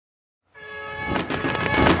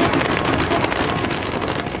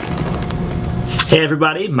Hey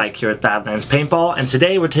everybody, Mike here at Badlands Paintball, and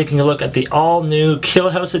today we're taking a look at the all-new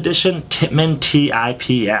Killhouse Edition Tippmann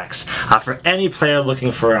TiPX. For any player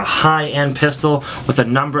looking for a high-end pistol with a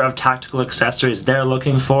number of tactical accessories they're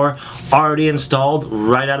looking for, already installed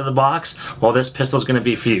right out of the box, well, this pistol is going to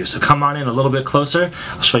be for you. So come on in a little bit closer,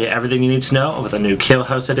 I'll show you everything you need to know with a new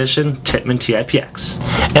Killhouse Edition Tippmann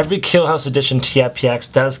TiPX. Every Killhouse Edition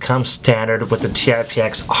TiPX does come standard with the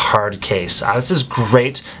TiPX hard case. This is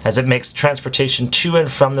great as it makes transportation to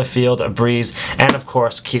and from the field a breeze, and of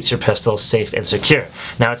course keeps your pistol safe and secure.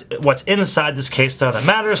 Now it's what's inside this case though that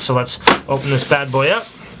matters, so let's open this bad boy up.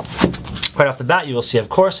 Right off the bat you will see, of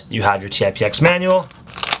course, you have your TiPX manual.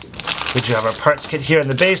 We do have our parts kit here in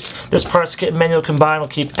the base. This parts kit and manual combined will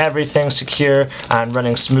keep everything secure and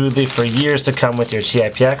running smoothly for years to come with your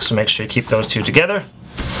TiPX, so make sure you keep those two together.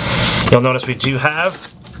 You'll notice we do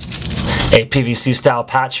have a PVC style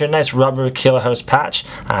patch here, nice rubber Killhouse patch.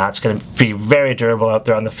 It's going to be very durable out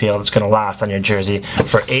there on the field. It's going to last on your jersey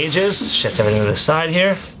for ages. Shift everything to the side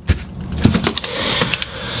here.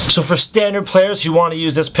 So for standard players who want to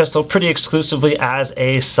use this pistol pretty exclusively as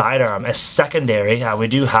a sidearm, as secondary, we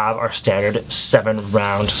do have our standard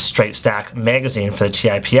 7-round straight stack magazine for the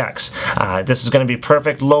TiPX. This is going to be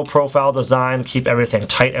perfect, low profile design, keep everything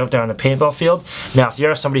tight out there on the paintball field. Now if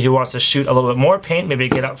you're somebody who wants to shoot a little bit more paint, maybe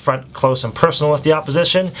get up front close and personal with the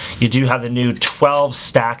opposition, you do have the new 12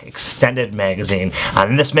 stack extended magazine.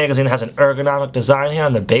 And this magazine has an ergonomic design here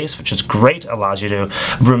on the base, which is great, allows you to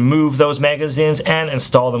remove those magazines and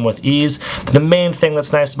install them with ease. But the main thing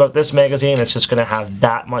that's nice about this magazine is just going to have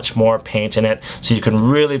that much more paint in it, so you can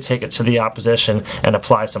really take it to the opposition and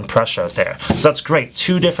apply some pressure out there. So that's great.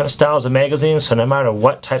 Two different styles of magazines, so no matter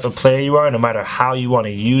what type of player you are, no matter how you want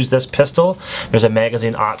to use this pistol, there's a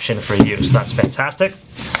magazine option for you, so that's fantastic.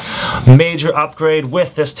 Major upgrade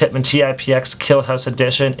with this Tippmann TiPX Killhouse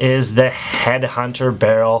Edition is the Headhunter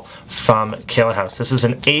barrel from Killhouse. This is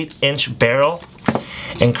an 8-inch barrel.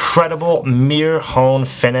 Incredible mirror hone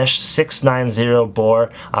finish, 690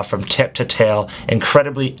 bore from tip to tail.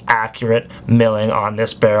 Incredibly accurate milling on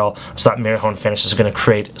this barrel, so that mirror hone finish is going to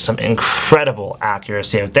create some incredible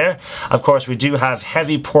accuracy out there. Of course, we do have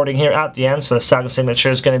heavy porting here at the end, so the sound signature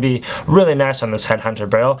is going to be really nice on this Headhunter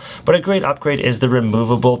barrel. But a great upgrade is the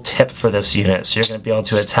removable tip for this unit, so you're going to be able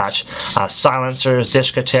to attach silencers,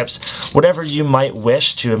 Dishka tips, whatever you might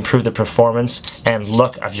wish to improve the performance and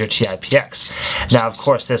look of your TiPX. Now, of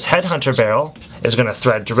course, this Headhunter barrel is going to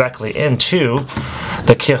thread directly into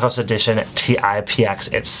the Killhouse Edition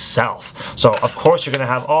TiPX itself. So, of course, you're going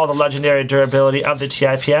to have all the legendary durability of the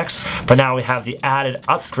TiPX, but now we have the added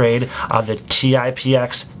upgrade of the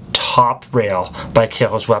TiPX top rail by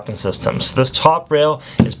Killhouse Weapon Systems. So this top rail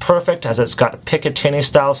is perfect as it's got Picatinny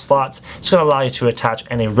style slots. It's going to allow you to attach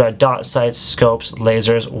any red dot sights, scopes,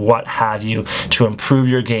 lasers, what have you, to improve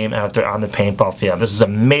your game out there on the paintball field. This is a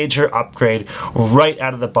major upgrade right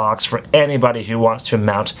out of the box for anybody who wants to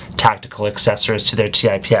mount tactical accessories to their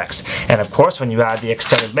TiPX. And of course, when you add the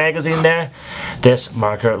extended magazine there, this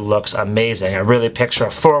marker looks amazing. I really picture a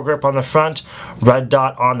foregrip on the front, red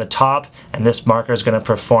dot on the top, and this marker is going to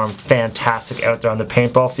perform fantastic out there on the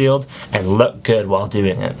paintball field and look good while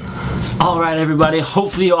doing it. Alright everybody,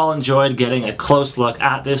 hopefully you all enjoyed getting a close look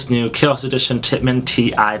at this new Killhouse Edition Tippmann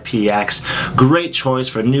TiPX. Great choice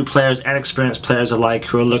for new players and experienced players alike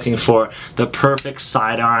who are looking for the perfect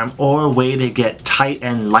sidearm or way to get tight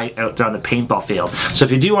and light out there on the paintball field. So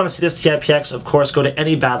if you do want to see this TiPX, of course go to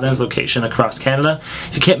any Badlands location across Canada.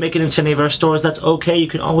 If you can't make it into any of our stores, that's okay. You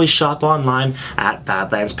can always shop online at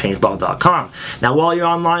badlandspaintball.com. Now while you're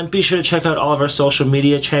online, be sure to check out all of our social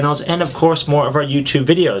media channels and of course more of our YouTube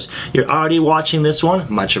videos. You're already watching this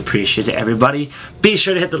one, much appreciated everybody. Be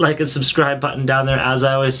sure to hit the like and subscribe button down there, as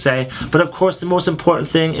I always say. But of course the most important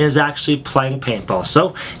thing is actually playing paintball.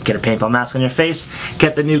 So get a paintball mask on your face,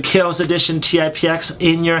 get the new Killhouse Edition TiPX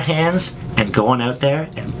in your hands, and go on out there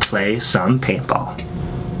and play some paintball.